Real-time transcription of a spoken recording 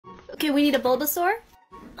Okay, we need a Bulbasaur.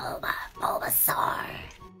 Bulbasaur.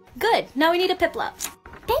 Good, now we need a Piplup.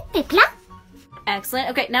 Piplup. Excellent.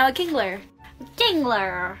 Okay, now a Kingler.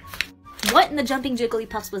 Kingler. What in the jumping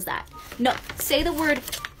Jigglypuffs was that? No, say the word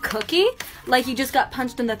cookie like you just got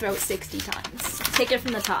punched in the throat 60 times. Take it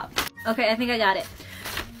from the top. Okay, I think I got it.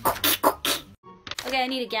 Cookie. Okay, I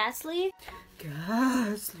need a Ghastly.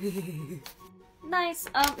 Ghastly. Nice.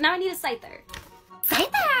 Now I need a Scyther.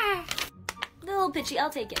 Scyther. A little pitchy,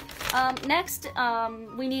 I'll take it. Next,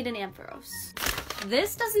 we need an Ampharos.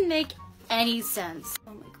 This doesn't make any sense.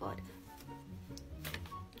 Oh my god.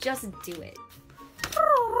 Just do it.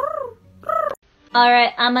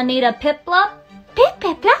 Alright, I'm gonna need a Piplup.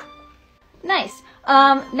 Piplup. Nice.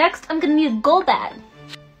 Next I'm gonna need a Golbat.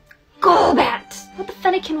 Golbat. What the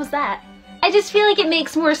fennekin was that? I just feel like it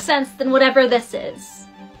makes more sense than whatever this is.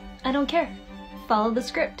 I don't care. Follow the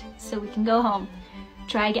script so we can go home.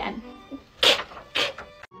 Try again.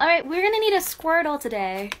 Alright, we're gonna need a Squirtle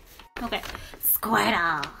today. Okay.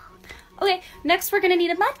 Squirtle. Okay, next we're gonna need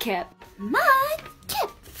a Mudkip.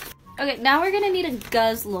 Mudkip. Okay, now we're gonna need a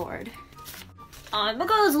Guzzlord. I'm a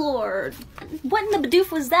Guzzlord. What in the Bidoof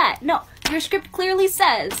was that? No, your script clearly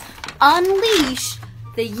says, unleash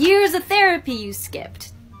the years of therapy you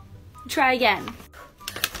skipped. Try again.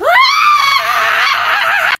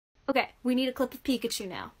 Okay, we need a clip of Pikachu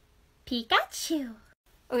now. Pikachu.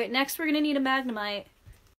 Okay, next we're gonna need a Magnemite.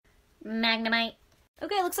 Magnemite.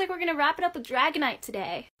 Okay, looks like we're gonna wrap it up with Dragonite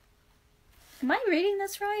today. Am I reading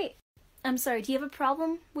this right? I'm sorry, do you have a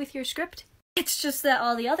problem with your script? It's just that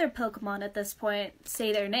all the other Pokemon at this point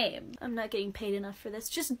say their name. I'm not getting paid enough for this.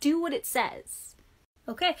 Just do what it says.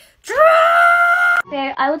 Okay.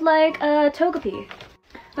 Okay, I would like a Togepi.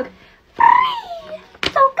 Okay.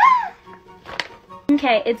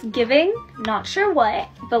 Okay, it's giving, not sure what,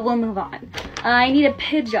 but we'll move on. I need a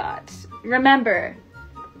Pidgeot. Remember,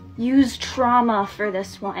 use trauma for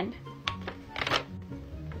this one.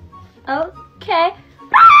 Okay.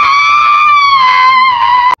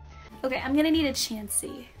 Okay, I'm gonna need a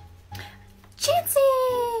Chansey.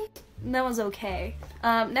 Chansey! That was okay.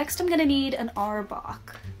 Next I'm gonna need an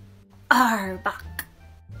Arbok. Arbok.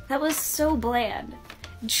 That was so bland.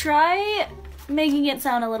 Try making it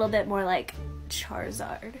sound a little bit more like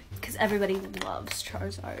Charizard, because everybody loves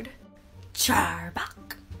Charizard.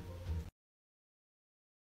 Charbok.